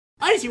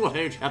I see what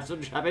Chaps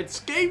and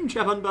Chappets, Game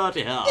Chap and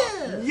Bertie here.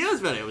 Yes,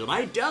 very well, and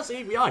I dare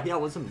say we are here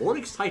with some more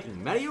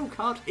exciting Mario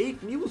Kart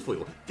 8 news for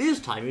you.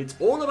 This time it's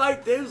all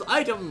about those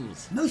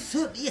items. Most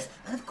certainly, yes.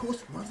 And of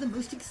course, one of the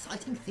most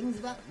exciting things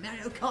about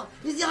Mario Kart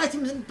is the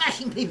items and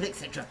bashing people,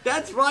 etc.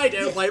 That's right,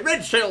 yes. My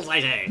red shells, I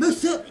say.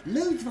 Most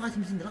certainly. Loads of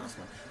items in the last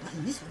one, but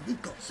in this one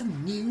we've got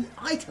some new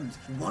items.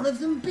 One of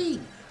them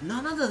being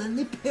none other than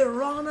the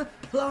Piranha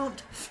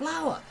Plant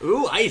Flower.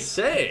 Ooh, I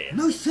say.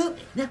 Most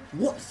certainly. Now,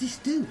 what does this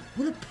do?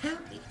 Well,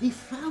 apparently, the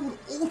flower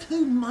will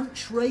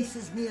auto-munch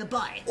racers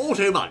nearby.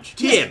 Auto-munch?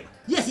 Yes.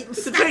 Yes, it will It's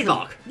a snap them.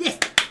 trademark. Yes.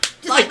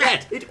 Like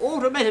that! It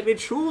automatically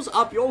chews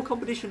up your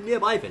competition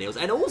nearby videos,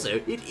 and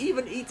also, it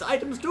even eats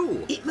items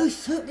too! It most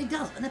certainly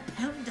does, and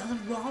apparently does a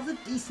rather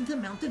decent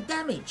amount of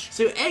damage.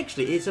 So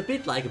actually, it's a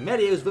bit like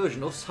Mario's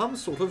version of some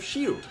sort of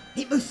shield.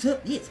 It most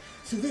certainly is.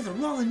 So there's a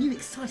rather new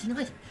exciting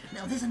item.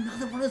 Now there's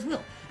another one as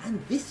well,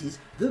 and this is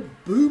the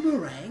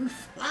Boomerang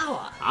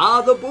Flower.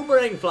 Ah, the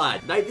Boomerang Flower!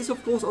 Now this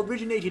of course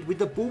originated with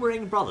the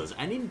Boomerang brothers,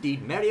 and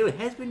indeed Mario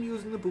has been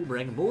using the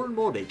boomerang more and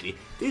more lately.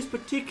 This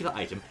particular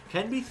item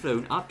can be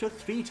thrown up to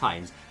 3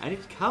 times, and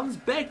it comes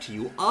back to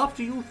you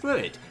after you throw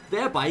it,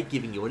 thereby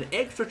giving you an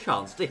extra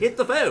chance to hit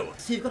the foe.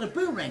 So you've got a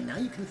boomerang now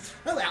you can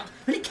throw out,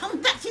 and it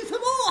comes back to you for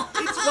more!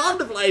 It's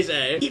wonderful, I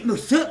say! It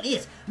most certainly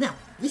is. Now,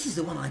 this is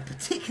the one I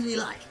particularly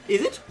like.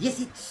 Is it? Yes,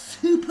 it's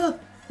Super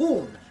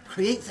Horn.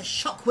 Creates a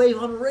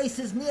shockwave on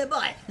racers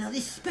nearby. Now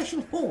this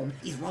special horn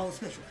is rather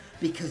special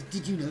because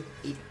did you know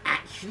it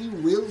actually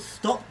will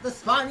stop the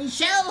spiny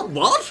shell?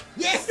 What?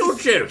 Yes! You're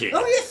joking!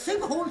 Oh yes,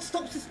 Super Horn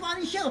stops the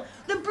spiny shell!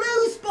 The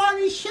blue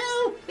spiny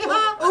shell!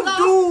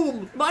 Oh,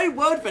 doom! My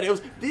word,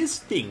 fellows, this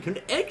thing can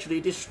actually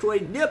destroy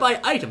nearby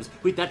items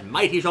with that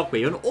mighty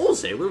shockwave, and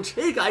also will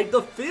take out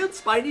the third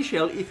spiny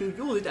shell if you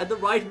use it at the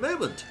right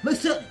moment.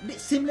 Most certainly, a bit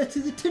similar to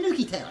the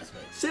Tanuki tail, I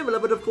suppose. Similar,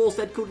 but of course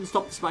that couldn't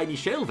stop the spiny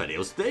shell,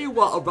 fellows. They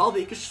were a rather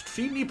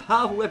extremely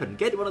powerful weapon.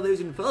 Get one of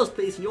those in first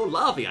place and you're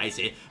laughing, I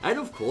say. And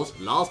of course,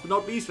 last but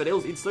not least,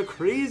 fellows, it's the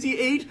Crazy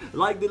 8.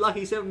 Like the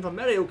Lucky 7 from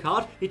Mario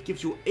Kart, it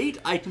gives you 8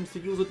 items to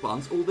use at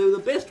once, although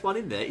the best one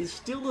in there is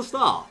still the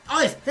star.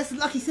 Oh yes, that's the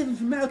Lucky 7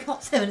 from Mario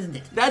Kart 7, isn't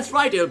it? That's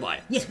right, old boy.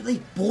 Yes, but they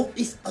brought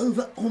this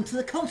over onto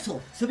the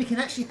console, so we can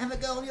actually have a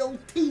go on the old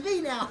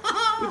TV now.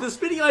 With the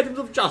spinning items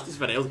of justice,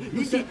 fellows.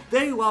 You see,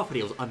 there you are,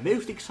 fellows, a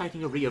most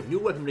exciting array of new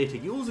weaponry to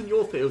use in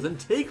your fields and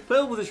take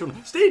pole position.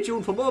 Stay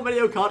tuned for more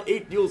Mario Kart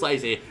 8 news, I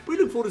say. We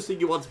look forward to seeing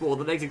you once more on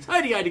the next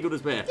exciting item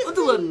goodness bear.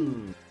 Until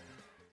then.